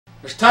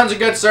There's tons of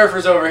good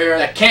surfers over here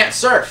that can't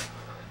surf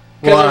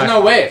because Why? there's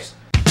no waves.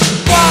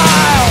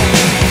 Wild!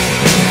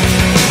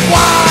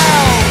 Wild!